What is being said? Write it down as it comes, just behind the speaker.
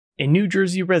a New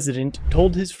Jersey resident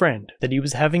told his friend that he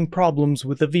was having problems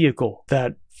with a vehicle.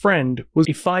 That friend was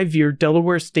a 5-year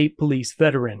Delaware State Police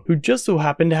veteran who just so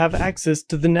happened to have access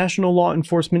to the National Law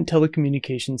Enforcement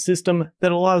Telecommunications System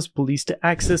that allows police to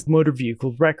access motor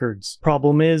vehicle records.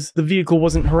 Problem is, the vehicle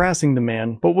wasn't harassing the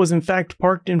man, but was in fact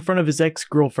parked in front of his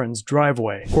ex-girlfriend's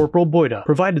driveway. Corporal Boyda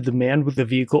provided the man with the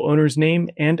vehicle owner's name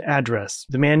and address.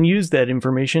 The man used that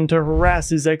information to harass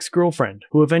his ex-girlfriend,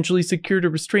 who eventually secured a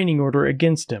restraining order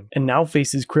against him, and now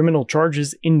faces criminal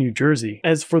charges in New Jersey.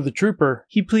 As for the trooper,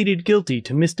 he pleaded guilty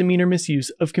to misdemeanor misuse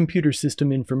of computer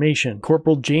system information.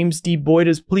 Corporal James D.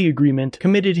 Boyda's plea agreement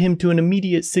committed him to an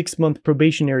immediate 6-month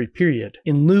probationary period,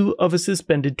 in lieu of a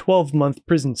suspended 12-month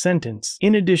prison sentence,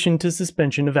 in addition to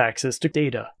suspension of access to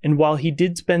data. And while he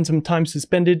did spend some time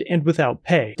suspended and without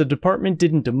pay, the department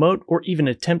didn't demote or even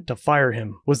attempt to fire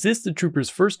him. Was this the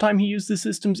trooper's first time he used the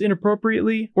systems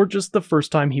inappropriately, or just the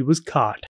first time he was caught?